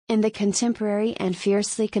In the contemporary and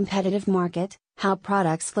fiercely competitive market, how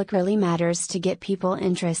products look really matters to get people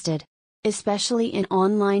interested. Especially in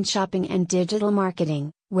online shopping and digital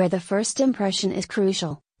marketing, where the first impression is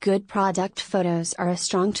crucial, good product photos are a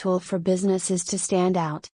strong tool for businesses to stand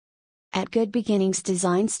out. At Good Beginnings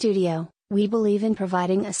Design Studio, we believe in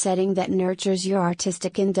providing a setting that nurtures your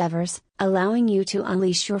artistic endeavors, allowing you to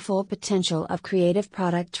unleash your full potential of creative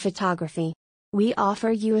product photography. We offer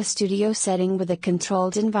you a studio setting with a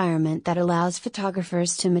controlled environment that allows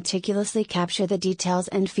photographers to meticulously capture the details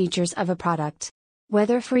and features of a product.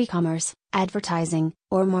 Whether for e-commerce, advertising,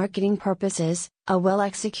 or marketing purposes, a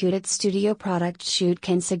well-executed studio product shoot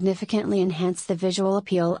can significantly enhance the visual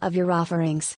appeal of your offerings.